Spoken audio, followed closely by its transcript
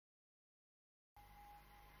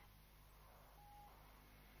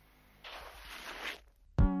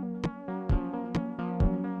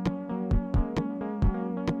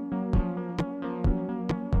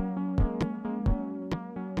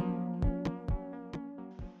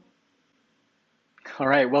All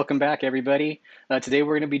right, welcome back, everybody. Today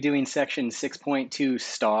we're going to be doing section 6.2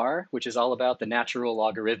 star, which is all about the natural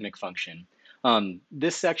logarithmic function.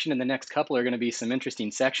 This section and the next couple are going to be some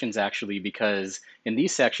interesting sections, actually, because in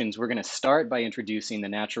these sections we're going to start by introducing the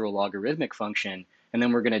natural logarithmic function, and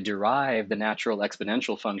then we're going to derive the natural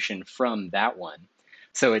exponential function from that one.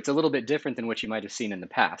 So it's a little bit different than what you might have seen in the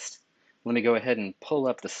past. Let me go ahead and pull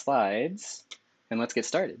up the slides, and let's get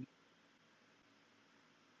started.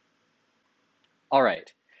 All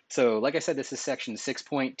right. So like I said, this is section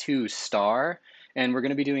 6.2 star, and we're going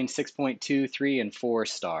to be doing 6.2, 3, and 4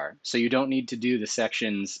 star. So you don't need to do the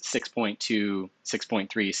sections 6.2, 6.3,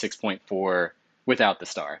 6.4 without the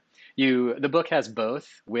star. The book has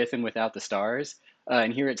both with and without the stars.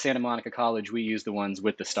 And here at Santa Monica College, we use the ones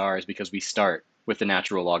with the stars because we start with the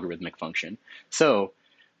natural logarithmic function. So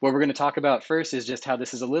what we're going to talk about first is just how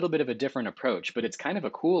this is a little bit of a different approach, but it's kind of a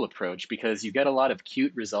cool approach because you get a lot of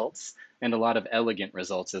cute results and a lot of elegant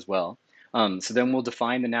results as well. So then we'll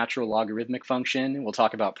define the natural logarithmic function. We'll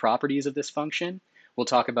talk about properties of this function. We'll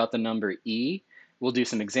talk about the number e. We'll do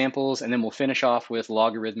some examples, and then we'll finish off with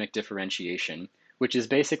logarithmic differentiation, which is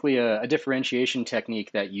basically a differentiation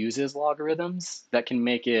technique that uses logarithms that can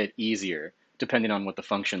make it easier depending on what the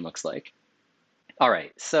function looks like. All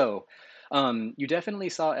right, so you definitely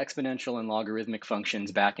saw exponential and logarithmic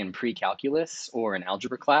functions back in pre-calculus or in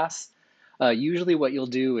algebra class. Usually what you'll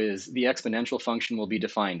do is the exponential function will be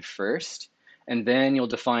defined first, and then you'll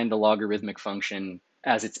define the logarithmic function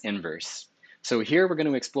as its inverse. So here we're going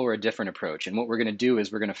to explore a different approach, and what we're going to do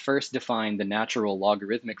is we're going to first define the natural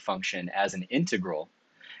logarithmic function as an integral,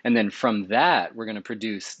 and then from that we're going to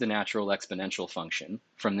produce the natural exponential function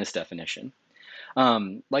from this definition.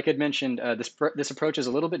 Like I'd mentioned, this approach is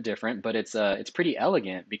a little bit different, but it's pretty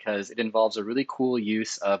elegant because it involves a really cool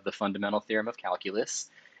use of the fundamental theorem of calculus,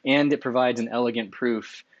 and it provides an elegant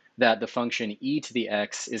proof that the function e to the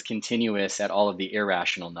x is continuous at all of the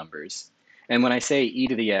irrational numbers. And when I say e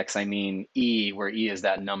to the x, I mean e, where e is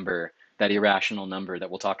that number, that irrational number that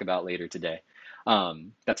we'll talk about later today.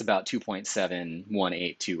 That's about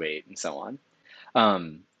 2.71828 and so on.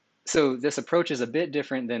 Um, so this approach is a bit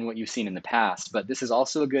different than what you've seen in the past, but this is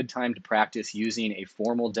also a good time to practice using a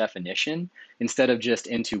formal definition instead of just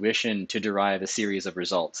intuition to derive a series of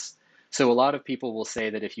results. So a lot of people will say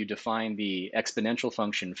that if you define the exponential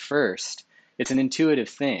function first, it's an intuitive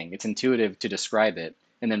thing. It's intuitive to describe it.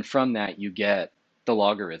 And then from that, you get the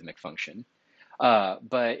logarithmic function.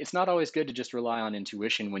 But it's not always good to just rely on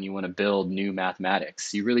intuition when you want to build new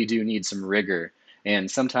mathematics. You really do need some rigor.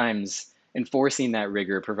 And sometimes enforcing that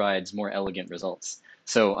rigor provides more elegant results.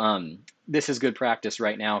 So this is good practice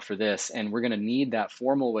right now for this, and we're going to need that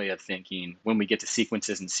formal way of thinking when we get to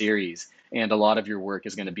sequences and series, and a lot of your work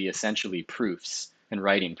is going to be essentially proofs and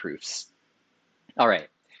writing proofs. All right,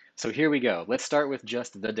 so here we go. Let's start with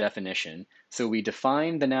just the definition. So we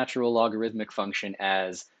define the natural logarithmic function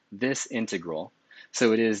as this integral.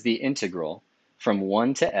 So it is the integral from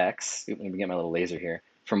 1 to x, let me get my little laser here,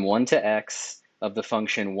 from 1 to x of the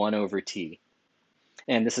function 1 over t.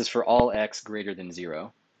 And this is for all x greater than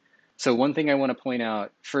 0. So one thing I want to point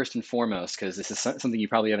out first and foremost, because this is something you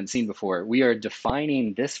probably haven't seen before, we are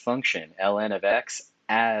defining this function, ln of x,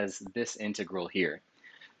 as this integral here.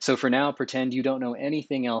 So for now, pretend you don't know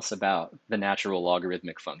anything else about the natural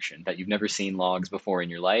logarithmic function, that you've never seen logs before in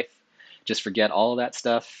your life. Just forget all of that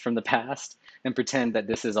stuff from the past and pretend that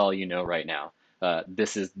this is all you know right now.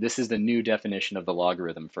 This is the new definition of the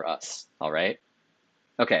logarithm for us, all right?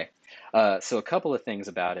 Okay, so a couple of things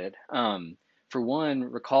about it. For one,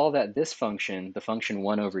 recall that this function, the function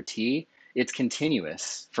 1 over t, it's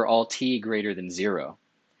continuous for all t greater than 0.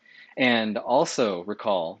 And also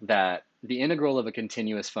recall that the integral of a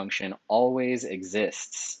continuous function always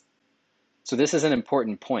exists. So this is an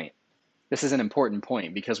important point. This is an important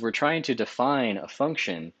point because we're trying to define a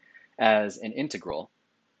function as an integral,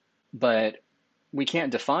 but we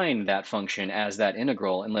can't define that function as that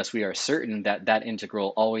integral unless we are certain that that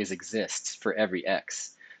integral always exists for every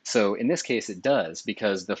x. So in this case, it does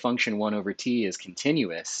because the function 1 over t is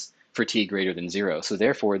continuous for t greater than 0. So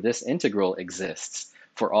therefore, this integral exists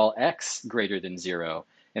for all x greater than 0.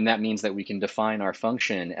 And that means that we can define our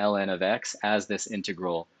function ln of x as this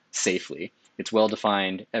integral safely. It's well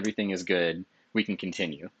defined. Everything is good. We can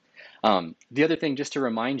continue. The other thing, just to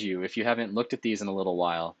remind you, if you haven't looked at these in a little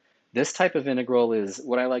while, this type of integral is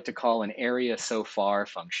what I like to call an area so far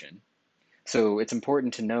function. So it's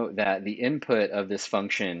important to note that the input of this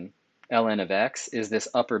function, ln of x, is this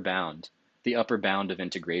upper bound, the upper bound of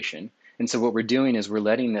integration. And so what we're doing is we're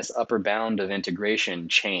letting this upper bound of integration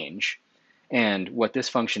change. And what this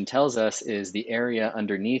function tells us is the area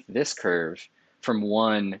underneath this curve from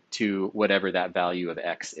 1 to whatever that value of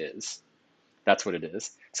x is. That's what it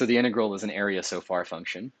is. So the integral is an area so far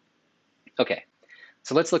function. Okay,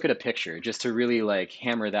 so let's look at a picture just to really like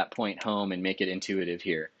hammer that point home and make it intuitive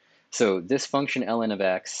here. So this function ln of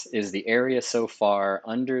x is the area so far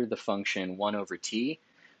under the function 1 over t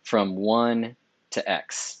from 1 to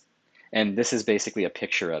x. And this is basically a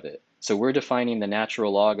picture of it. So we're defining the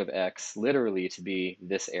natural log of x literally to be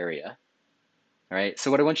this area. All right,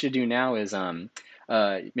 so what I want you to do now is,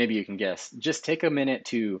 maybe you can guess, just take a minute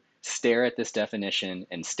to stare at this definition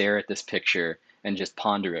and stare at this picture and just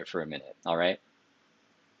ponder it for a minute, all right?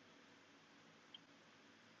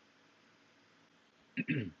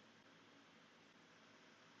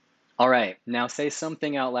 All right, now say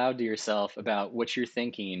something out loud to yourself about what you're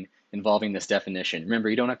thinking involving this definition. Remember,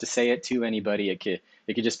 you don't have to say it to anybody. It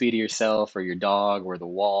could just be to yourself or your dog or the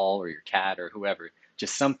wall or your cat or whoever.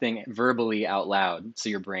 Just something verbally out loud so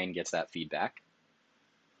your brain gets that feedback.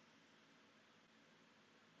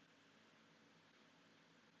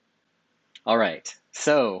 All right,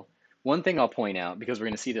 so one thing I'll point out, because we're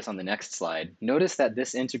going to see this on the next slide, notice that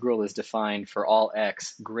this integral is defined for all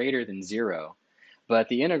x greater than 0, but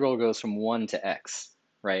the integral goes from 1 to x,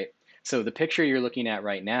 right? So the picture you're looking at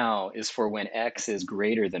right now is for when x is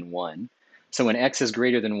greater than 1. So when x is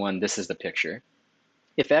greater than 1, this is the picture.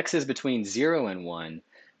 If x is between 0 and 1,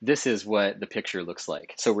 this is what the picture looks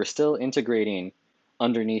like. So we're still integrating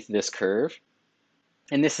underneath this curve,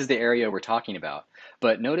 and this is the area we're talking about.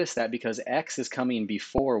 But notice that because x is coming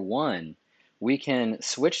before 1, we can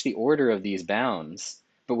switch the order of these bounds.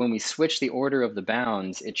 But when we switch the order of the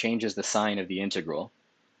bounds, it changes the sign of the integral,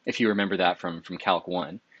 if you remember that from Calc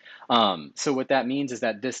 1. So what that means is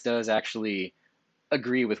that this does actually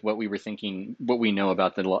agree with what we were thinking, what we know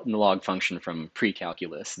about the log function from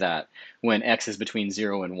pre-calculus, that when x is between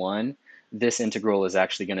 0 and 1, this integral is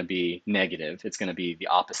actually going to be negative. It's going to be the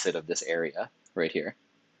opposite of this area right here.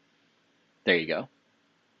 There you go.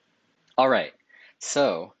 All right,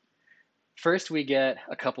 so first we get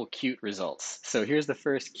a couple cute results. So here's the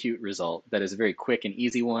first cute result that is a very quick and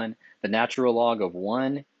easy one. The natural log of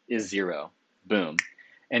 1 is 0. Boom.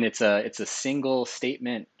 And it's a single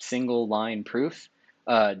statement, single line proof.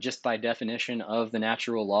 Just by definition of the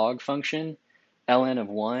natural log function, ln of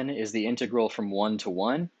 1 is the integral from 1 to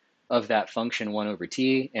 1 of that function 1 over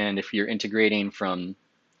t. And if you're integrating from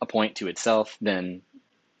a point to itself, then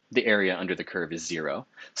the area under the curve is 0.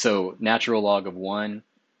 So natural log of 1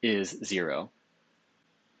 is 0.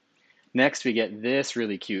 Next, we get this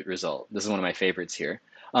really cute result. This is one of my favorites here.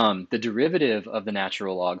 The derivative of the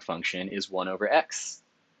natural log function is 1 over x.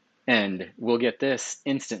 And we'll get this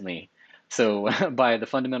instantly. So by the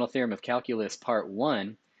fundamental theorem of calculus part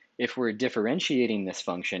 1, if we're differentiating this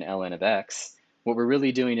function ln of x, what we're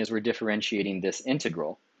really doing is we're differentiating this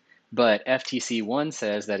integral. But FTC1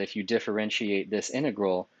 says that if you differentiate this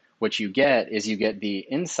integral, what you get is you get the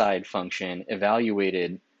inside function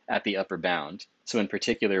evaluated at the upper bound. So in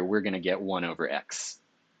particular, we're going to get 1 over x.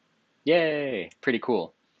 Yay, pretty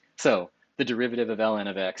cool. So the derivative of ln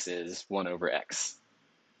of x is 1 over x.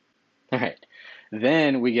 All right,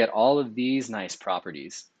 then we get all of these nice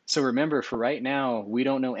properties. So remember, for right now, we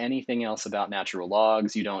don't know anything else about natural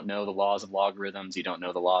logs. You don't know the laws of logarithms. You don't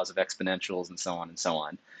know the laws of exponentials, and so on and so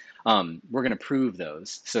on. We're going to prove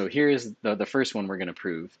those. So here's the first one we're going to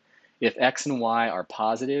prove. If x and y are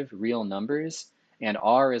positive real numbers and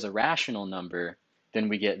r is a rational number, then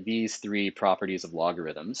we get these three properties of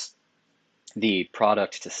logarithms: the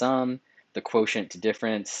product to sum, the quotient to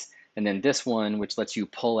difference, and then this one, which lets you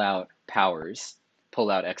pull out powers,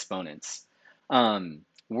 pull out exponents.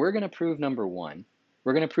 We're going to prove number 1.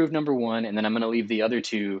 We're going to prove number 1, and then I'm going to leave the other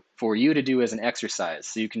two for you to do as an exercise,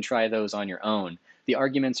 so you can try those on your own. The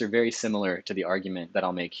arguments are very similar to the argument that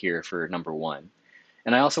I'll make here for number 1.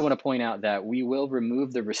 And I also want to point out that we will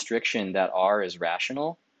remove the restriction that r is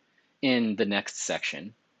rational in the next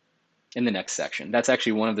section. That's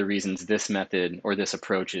actually one of the reasons this method or this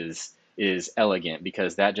approach is elegant,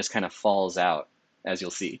 because that just kind of falls out, as you'll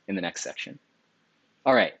see in the next section.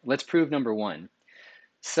 All right, let's prove number 1.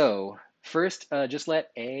 So first, just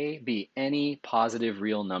let a be any positive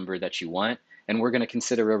real number that you want, and we're going to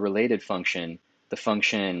consider a related function, the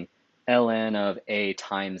function ln of a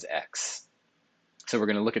times x. So we're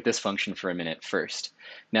going to look at this function for a minute first.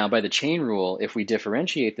 Now, by the chain rule, if we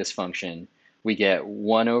differentiate this function, we get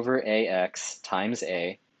 1 over ax times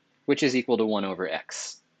a, which is equal to 1 over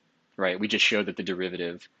x, right? We just showed that the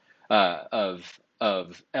derivative of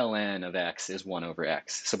ln of x is 1 over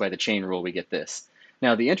x. So by the chain rule, we get this.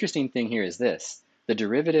 Now, the interesting thing here is this. The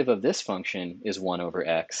derivative of this function is 1 over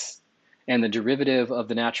x, and the derivative of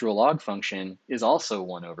the natural log function is also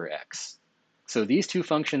 1 over x. So these two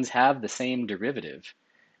functions have the same derivative.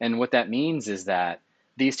 And what that means is that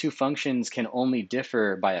these two functions can only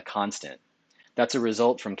differ by a constant. That's a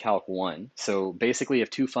result from Calc 1. So basically, if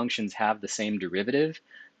two functions have the same derivative,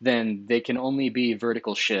 then they can only be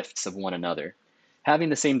vertical shifts of one another.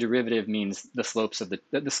 Having the same derivative means the slope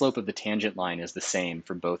of the tangent line is the same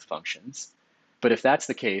for both functions. But if that's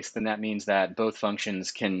the case, then that means that both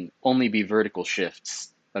functions can only be vertical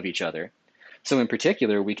shifts of each other. So in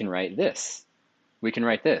particular, we can write this. We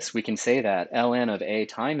can say that ln of a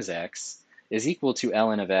times x is equal to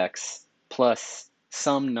ln of x plus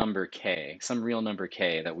some number k, some real number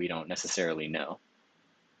k that we don't necessarily know.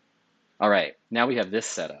 All right, now we have this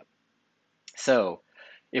set up. So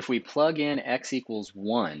if we plug in x equals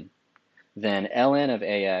 1, then ln of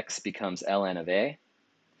ax becomes ln of a,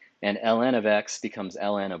 and ln of x becomes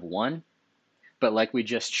ln of 1. But like we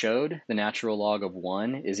just showed, the natural log of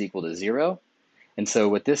 1 is equal to 0. And so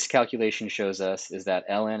what this calculation shows us is that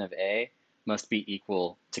ln of a must be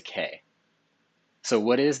equal to k. So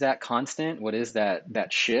what is that constant? What is that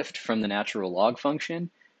shift from the natural log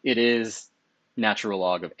function? It is natural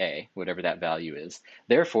log of a, whatever that value is.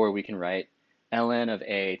 Therefore, we can write ln of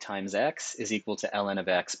a times x is equal to ln of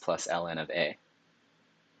x plus ln of a.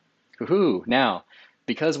 Woohoo! Now,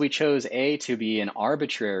 because we chose a to be an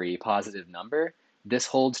arbitrary positive number, this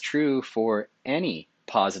holds true for any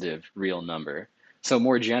positive real number. So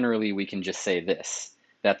more generally, we can just say this,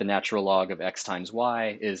 that the natural log of x times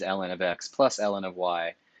y is ln of x plus ln of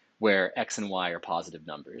y, where x and y are positive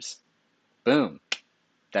numbers. Boom,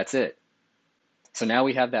 that's it. So now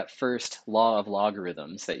we have that first law of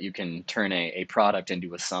logarithms that you can turn a product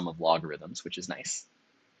into a sum of logarithms, which is nice.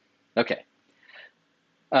 Okay.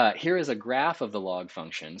 Here is a graph of the log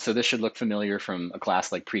function. So this should look familiar from a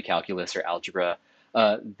class like pre-calculus or algebra.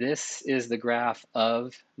 This is the graph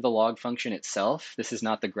of the log function itself. This is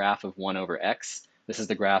not the graph of 1 over x. This is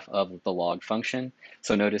the graph of the log function.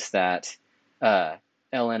 So notice that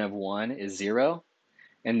ln of 1 is 0.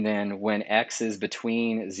 And then when x is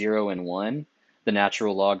between 0 and 1, the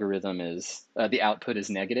natural logarithm is, the output is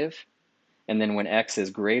negative. And then when x is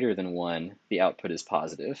greater than 1, the output is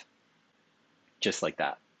positive. Just like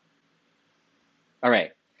that. All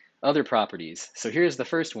right, other properties. So here's the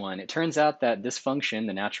first one. It turns out that this function,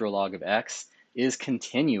 the natural log of x, is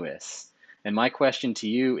continuous. And my question to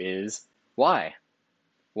you is, why?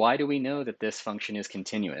 Why do we know that this function is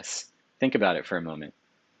continuous? Think about it for a moment.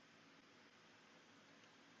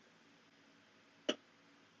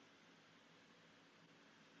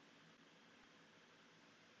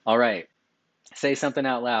 All right, say something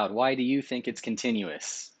out loud. Why do you think it's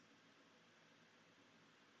continuous?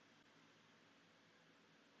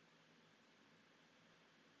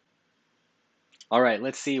 All right,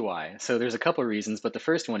 let's see why. So there's a couple reasons, but the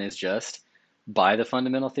first one is just by the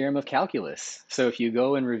fundamental theorem of calculus. So if you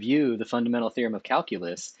go and review the fundamental theorem of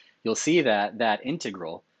calculus, you'll see that that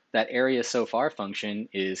integral, that area so far function,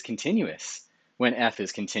 is continuous when f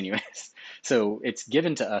is continuous. So it's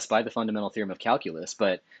given to us by the fundamental theorem of calculus,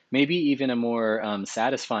 but maybe even a more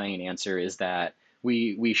satisfying answer is that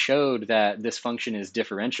we showed that this function is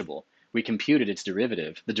differentiable. We computed its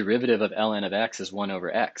derivative. The derivative of ln of x is 1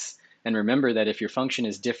 over x. And remember that if your function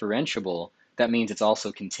is differentiable, that means it's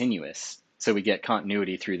also continuous. So we get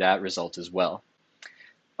continuity through that result as well.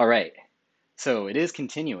 All right, so it is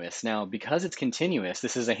continuous. Now, because it's continuous,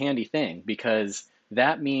 this is a handy thing because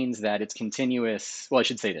that means that it's continuous. Well, I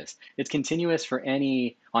should say this. It's continuous for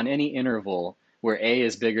on any interval where a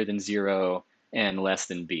is bigger than 0 and less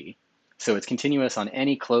than b. So it's continuous on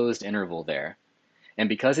any closed interval there. And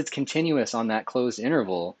because it's continuous on that closed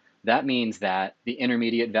interval, that means that the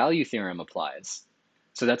intermediate value theorem applies.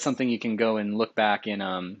 So that's something you can go and look back in,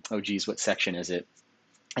 oh geez, what section is it?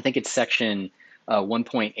 I think it's section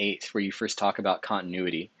 1.8 where you first talk about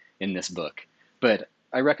continuity in this book. But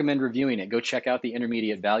I recommend reviewing it. Go check out the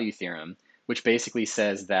intermediate value theorem, which basically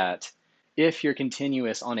says that if you're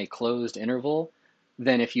continuous on a closed interval,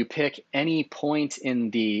 then if you pick any point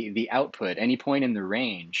in the output, any point in the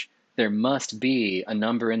range, there must be a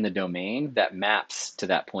number in the domain that maps to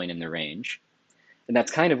that point in the range. And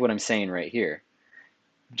that's kind of what I'm saying right here,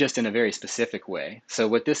 just in a very specific way. So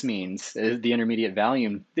what this means is the intermediate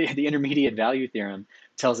value theorem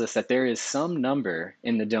tells us that there is some number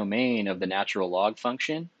in the domain of the natural log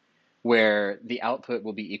function where the output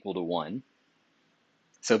will be equal to 1.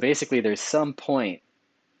 So basically there's some point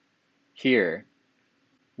here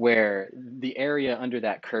where the area under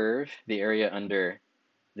that curve, the area under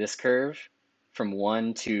this curve from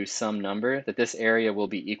 1 to some number, that this area will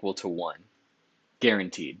be equal to 1.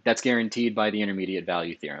 Guaranteed. That's guaranteed by the intermediate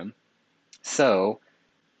value theorem. So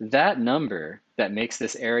that number that makes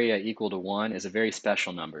this area equal to 1 is a very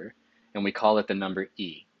special number, and we call it the number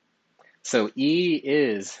e. So e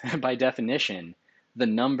is, by definition, the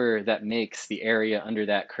number that makes the area under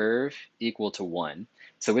that curve equal to 1.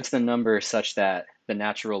 So it's the number such that the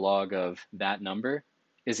natural log of that number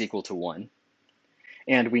is equal to 1.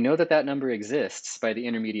 And we know that that number exists by the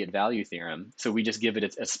intermediate value theorem, so we just give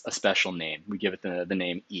it a special name. We give it the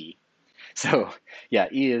name e. So yeah,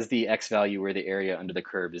 e is the x value where the area under the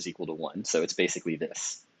curve is equal to 1. So it's basically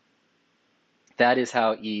this. That is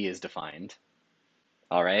how e is defined.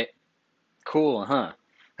 All right, cool, huh?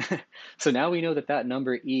 So now we know that that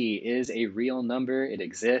number e is a real number. It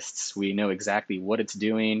exists. We know exactly what it's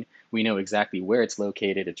doing. We know exactly where it's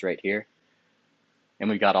located. It's right here. And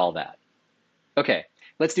we got all that. Okay,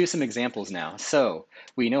 let's do some examples now. So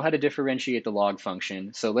we know how to differentiate the log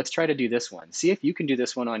function. So let's try to do this one. See if you can do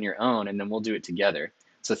this one on your own, and then we'll do it together.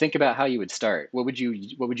 So think about how you would start. What would you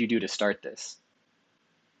do to start this?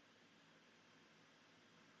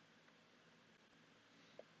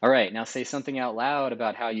 All right, now say something out loud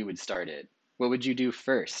about how you would start it. What would you do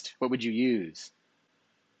first? What would you use?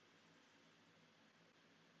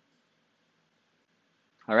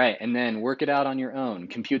 All right, and then work it out on your own.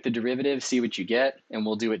 Compute the derivative, see what you get, and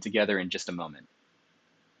we'll do it together in just a moment.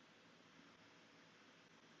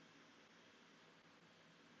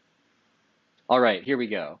 All right, here we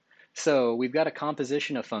go. So we've got a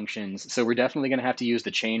composition of functions, so we're definitely going to have to use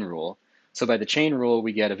the chain rule. So by the chain rule,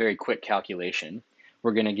 we get a very quick calculation.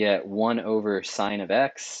 We're going to get 1 over sine of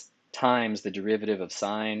x times the derivative of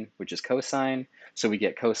sine, which is cosine. So we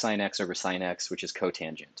get cosine x over sine x, which is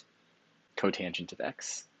cotangent of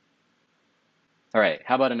x. All right,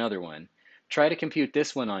 how about another one? Try to compute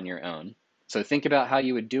this one on your own. So think about how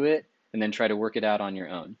you would do it, and then try to work it out on your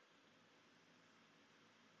own.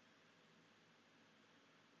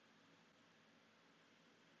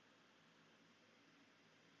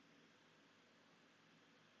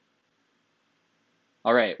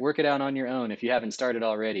 All right, work it out on your own if you haven't started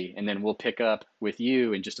already, and then we'll pick up with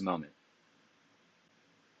you in just a moment.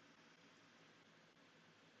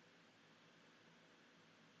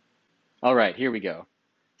 All right, here we go.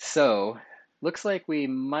 So, looks like we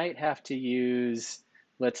might have to use,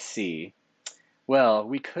 let's see. Well,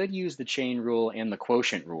 we could use the chain rule and the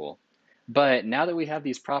quotient rule, but now that we have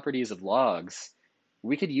these properties of logs,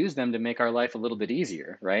 we could use them to make our life a little bit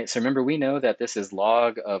easier, right? So remember, we know that this is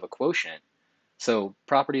log of a quotient. So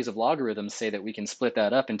properties of logarithms say that we can split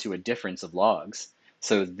that up into a difference of logs.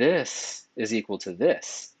 So this is equal to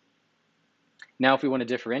this. Now, if we want to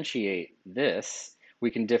differentiate this, we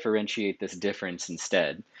can differentiate this difference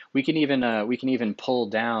instead. We can even pull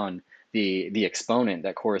down the exponent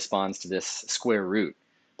that corresponds to this square root,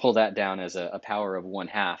 pull that down as a power of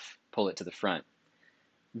 1/2, pull it to the front.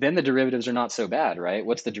 Then the derivatives are not so bad, right?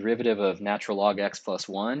 What's the derivative of natural log x plus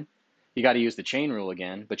 1? You got to use the chain rule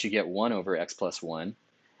again, but you get 1 over x plus 1.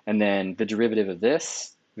 And then the derivative of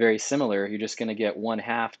this, very similar, you're just going to get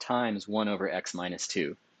 1/2 times 1 over x minus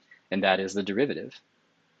 2. And that is the derivative.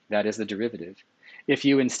 That is the derivative. If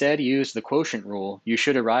you instead use the quotient rule, you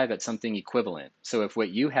should arrive at something equivalent. So if what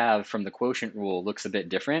you have from the quotient rule looks a bit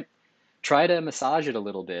different, try to massage it a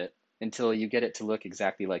little bit until you get it to look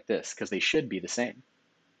exactly like this, because they should be the same.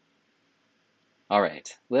 All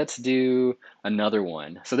right, let's do another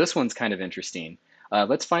one. So this one's kind of interesting.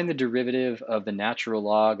 Let's find the derivative of the natural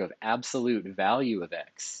log of absolute value of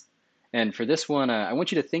x. And for this one, I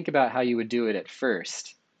want you to think about how you would do it at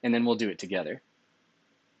first, and then we'll do it together.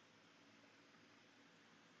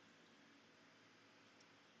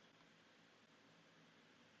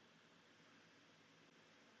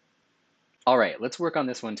 All right, let's work on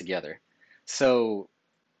this one together. So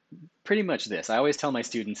pretty much this. I always tell my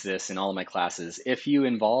students this in all of my classes. If you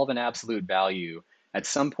involve an absolute value, at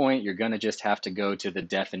some point you're going to just have to go to the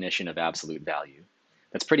definition of absolute value.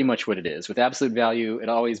 That's pretty much what it is. With absolute value, it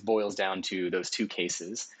always boils down to those two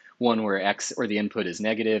cases, one where x or the input is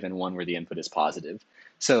negative and one where the input is positive.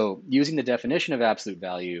 So using the definition of absolute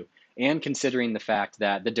value and considering the fact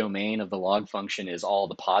that the domain of the log function is all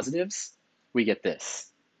the positives, we get this.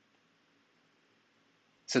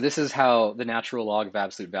 So this is how the natural log of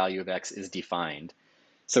absolute value of x is defined.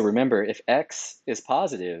 So remember, if x is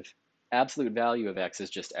positive, absolute value of x is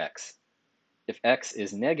just x. If x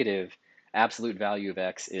is negative, absolute value of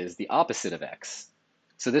x is the opposite of x.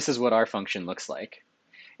 So this is what our function looks like.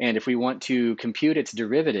 And if we want to compute its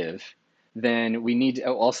derivative, then we need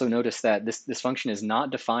to also notice that this function is not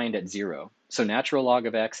defined at 0. So natural log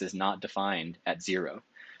of x is not defined at 0.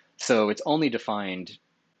 So it's only defined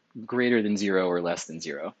greater than 0 or less than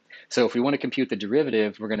 0. So if we want to compute the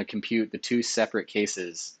derivative, we're going to compute the two separate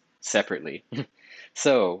cases separately.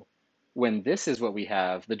 So when this is what we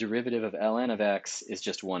have, the derivative of ln of x is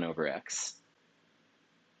just 1 over x.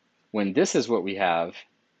 When this is what we have,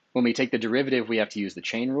 when we take the derivative, we have to use the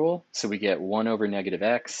chain rule. So we get 1 over negative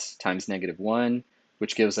x times negative 1,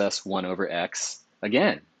 which gives us 1 over x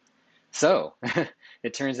again. So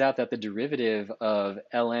it turns out that the derivative of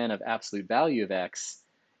ln of absolute value of x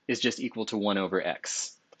is just equal to 1 over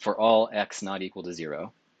x for all x not equal to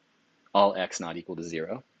 0. All x not equal to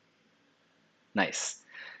 0. Nice.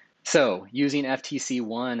 So using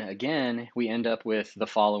FTC1 again, we end up with the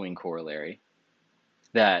following corollary,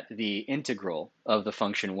 that the integral of the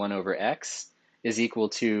function 1 over x is equal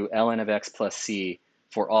to ln of x plus c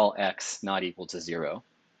for all x not equal to 0.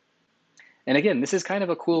 And again, this is kind of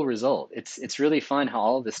a cool result. It's really fun how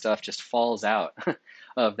all of this stuff just falls out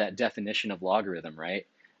of that definition of logarithm, right?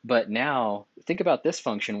 But now think about this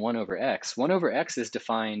function 1 over x. 1 over x is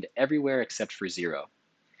defined everywhere except for 0.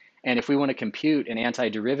 And if we want to compute an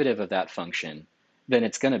antiderivative of that function, then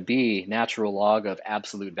it's going to be natural log of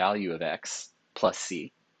absolute value of x plus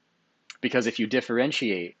c. Because if you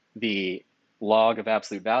differentiate the log of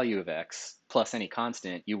absolute value of x plus any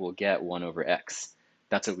constant, you will get 1 over x.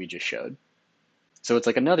 That's what we just showed. So it's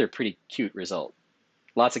like another pretty cute result.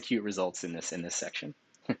 Lots of cute results in this section.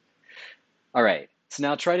 All right, so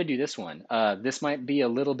now try to do this one. This might be a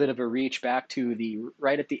little bit of a reach back to the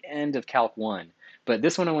right at the end of Calc 1, but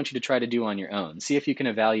this one I want you to try to do on your own. See if you can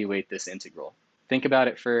evaluate this integral. Think about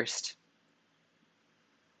it first,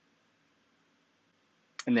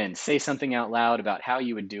 and then say something out loud about how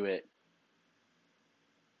you would do it,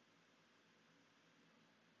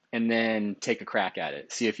 and then take a crack at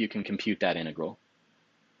it. See if you can compute that integral.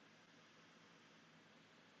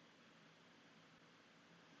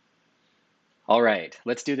 All right,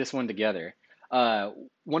 let's do this one together.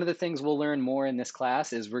 One of the things we'll learn more in this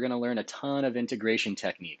class is we're going to learn a ton of integration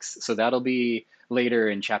techniques. So that'll be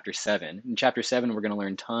later in Chapter 7. In Chapter 7, we're going to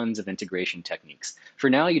learn tons of integration techniques. For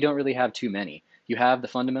now, you don't really have too many. You have the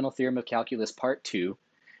Fundamental Theorem of Calculus Part 2,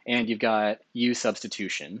 and you've got U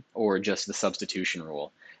substitution, or just the substitution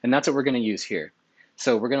rule. And that's what we're going to use here.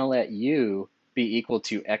 So we're going to let U be equal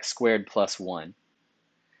to x squared plus 1.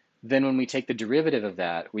 Then when we take the derivative of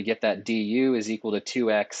that, we get that du is equal to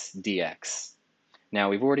 2x dx. Now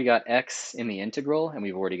we've already got x in the integral, and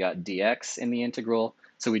we've already got dx in the integral,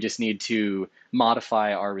 so we just need to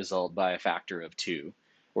modify our result by a factor of 2,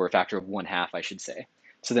 or a factor of 1/2, I should say.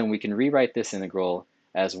 So then we can rewrite this integral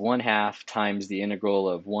as 1/2 times the integral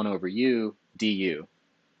of 1 over u du.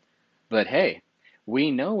 But hey,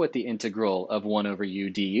 we know what the integral of 1 over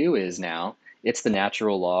u du is now. It's the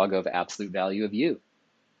natural log of absolute value of u.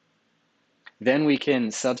 Then we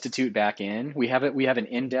can substitute back in. We have an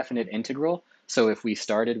indefinite integral. So if we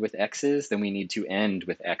started with x's, then we need to end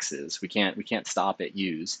with x's. We can't stop at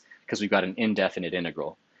u's because we've got an indefinite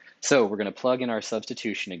integral. So we're going to plug in our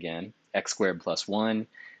substitution again, x squared plus 1.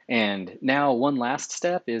 And now one last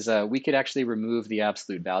step is we could actually remove the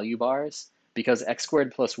absolute value bars because x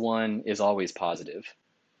squared plus 1 is always positive.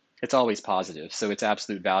 It's always positive. So its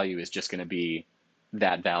absolute value is just going to be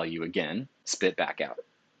that value again, spit back out.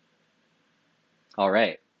 All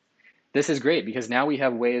right. This is great because now we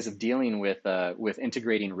have ways of dealing with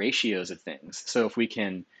integrating ratios of things. So if we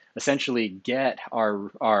can essentially get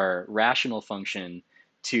our rational function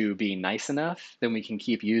to be nice enough, then we can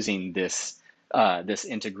keep using this this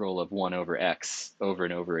integral of 1 over x over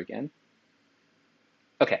and over again.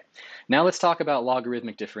 Okay, now let's talk about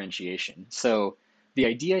logarithmic differentiation. So the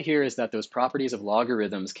idea here is that those properties of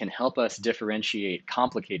logarithms can help us differentiate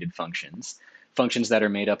complicated functions, functions that are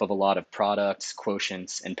made up of a lot of products,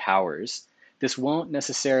 quotients, and powers. This won't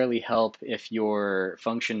necessarily help if your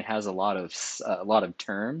function has a lot of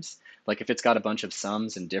terms. Like if it's got a bunch of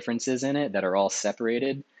sums and differences in it that are all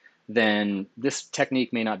separated, then this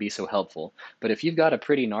technique may not be so helpful. But if you've got a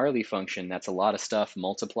pretty gnarly function that's a lot of stuff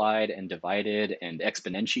multiplied and divided and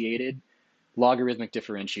exponentiated, logarithmic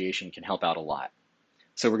differentiation can help out a lot.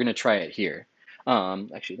 So we're going to try it here.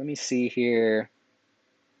 Actually, let me see here.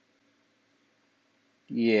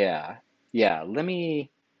 Yeah, let me,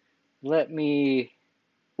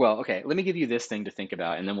 well, okay, let me give you this thing to think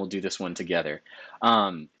about, and then we'll do this one together.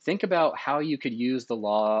 Think about how you could use the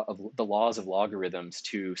laws of logarithms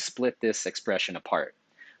to split this expression apart.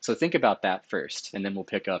 So think about that first, and then we'll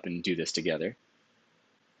pick up and do this together.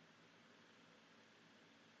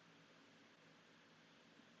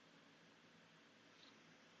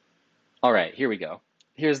 All right, here we go.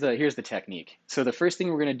 Here's the technique. So the first thing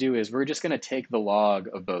we're going to do is we're just going to take the log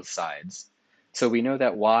of both sides. So we know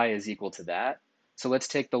that y is equal to that. So let's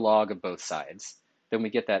take the log of both sides. Then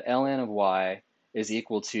we get that ln of y is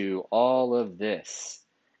equal to all of this.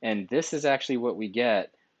 And this is actually what we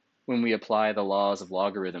get when we apply the laws of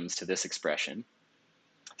logarithms to this expression.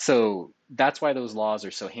 So that's why those laws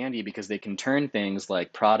are so handy, because they can turn things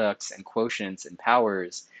like products and quotients and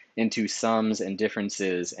powers into sums and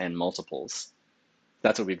differences and multiples.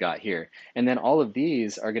 That's what we've got here. And then all of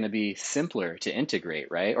these are going to be simpler to integrate,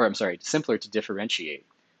 right? Or I'm sorry, simpler to differentiate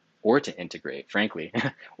or to integrate, frankly,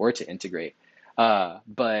 or to integrate.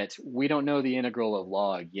 But we don't know the integral of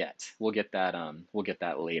log yet. We'll get that. We'll get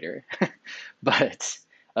that later. But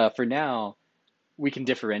for now, we can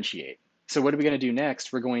differentiate. So what are we going to do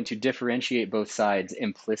next? We're going to differentiate both sides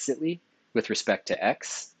implicitly with respect to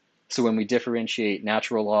x. So when we differentiate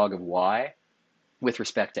natural log of y with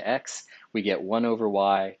respect to x, we get 1 over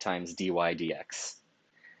y times dy dx.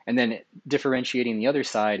 And then differentiating the other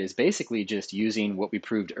side is basically just using what we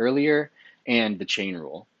proved earlier and the chain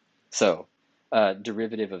rule. So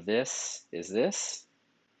derivative of this is this,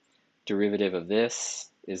 derivative of this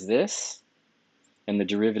is this, and the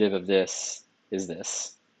derivative of this is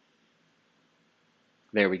this.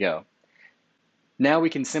 There we go. Now we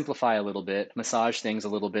can simplify a little bit, massage things a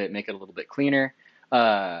little bit, make it a little bit cleaner.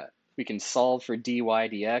 We can solve for dy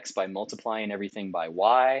dx by multiplying everything by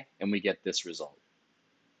y, and we get this result.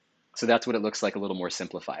 So that's what it looks like a little more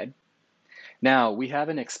simplified. Now we have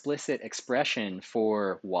an explicit expression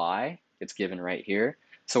for y. It's given right here.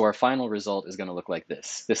 So our final result is going to look like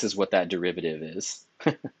this. This is what that derivative is.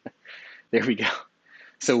 There we go.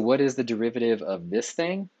 So what is the derivative of this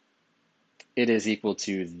thing? It is equal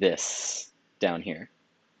to this down here.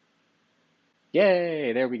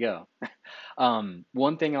 Yay, there we go.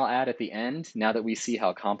 One thing I'll add at the end, now that we see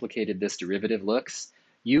how complicated this derivative looks,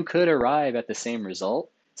 you could arrive at the same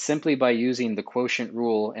result simply by using the quotient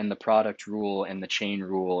rule and the product rule and the chain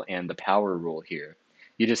rule and the power rule here.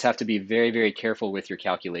 You just have to be very, very careful with your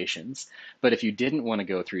calculations. But if you didn't want to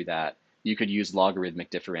go through that, you could use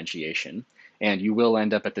logarithmic differentiation, and you will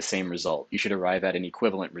end up at the same result. You should arrive at an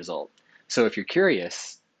equivalent result. So if you're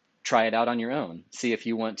curious, try it out on your own. See if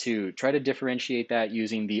you want to try to differentiate that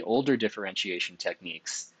using the older differentiation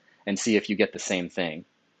techniques and see if you get the same thing.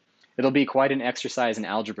 It'll be quite an exercise in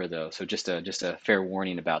algebra though, so just a fair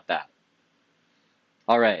warning about that.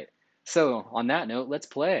 All right, so on that note, let's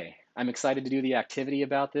play. I'm excited to do the activity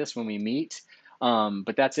about this when we meet,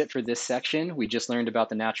 but that's it for this section. We just learned about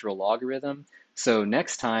the natural logarithm. So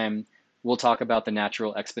next time, we'll talk about the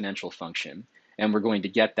natural exponential function, and we're going to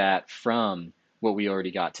get that from what we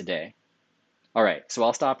already got today. All right, so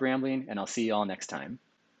I'll stop rambling and I'll see you all next time.